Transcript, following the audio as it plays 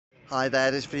Hi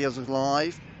there, this video is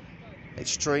live.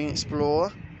 Extreme Explorer,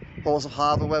 Portsmouth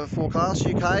Harbour weather forecast,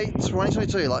 UK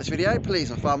 2022. Like this video, please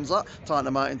a thumbs up. Time at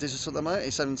the moment in digital at the moment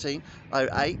is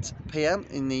 17:08 PM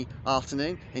in the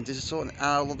afternoon in digital, and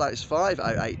hour of that is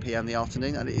 5:08 PM in the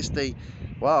afternoon, and it is the,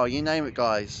 well, you name it,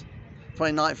 guys,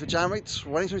 29th of January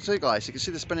 2022, guys. You can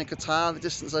see the Spinnaker Tower in the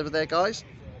distance over there, guys.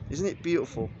 Isn't it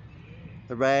beautiful?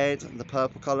 The red and the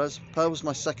purple colours. Purple's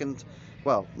my second,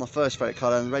 well, my first favourite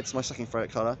colour, and red's my second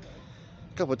favourite colour.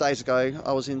 A couple of days ago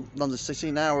I was in London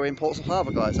City, now we're in Portsmouth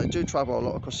Harbour, guys. I do travel a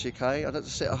lot across the UK, I don't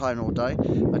just sit at home all day,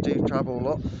 I do travel a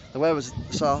lot. The weather was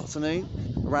this afternoon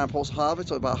around Portsmouth Harbour,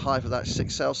 talking about a high of about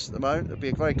 6 Celsius at the moment. It'll be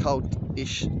a very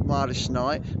cold-ish, mildish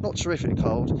night, not terrific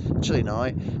cold, chilly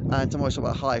night, and tomorrow's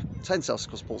about a high of 10 Celsius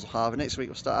across Portsmouth Harbour. Next week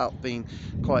will start out being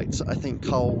quite, I think,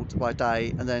 cold by day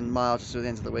and then mild to the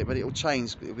end of the week, but it will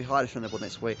change. It will be highly variable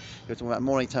next week. You're talking about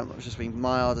morning temperatures being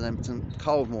mild and then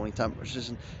cold morning temperatures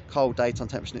and cold daytime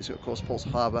temperature next week, of course,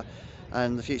 Portsmouth Harbour.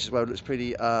 And the future world looks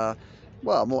pretty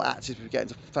well, more active as we get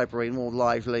into February, more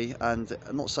lively and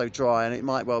not so dry, and it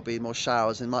might well be more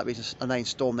showers, and it might be just a named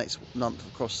storm next month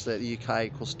across the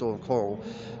UK called Storm Coral,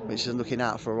 which is looking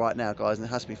out for right now, guys, and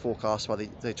it has been forecast by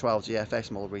the 12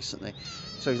 GFS model recently.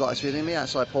 So if you'd like to be me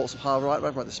outside Portsmouth Harbour right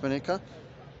over at the Spinnaker,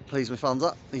 please my thumbs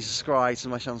up, please subscribe to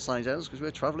my channel Sunny Jones, because we're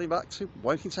travelling back to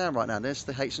Woking Town right now. There's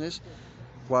the H&S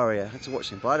Warrior. Thanks for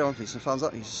watching. Bye everyone, please some thumbs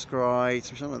up, please subscribe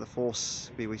to my channel, let the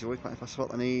force be with you. If I spot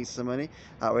the needs, the money,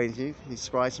 outrage you, please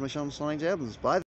subscribe to my channel Sunny Jones. Bye.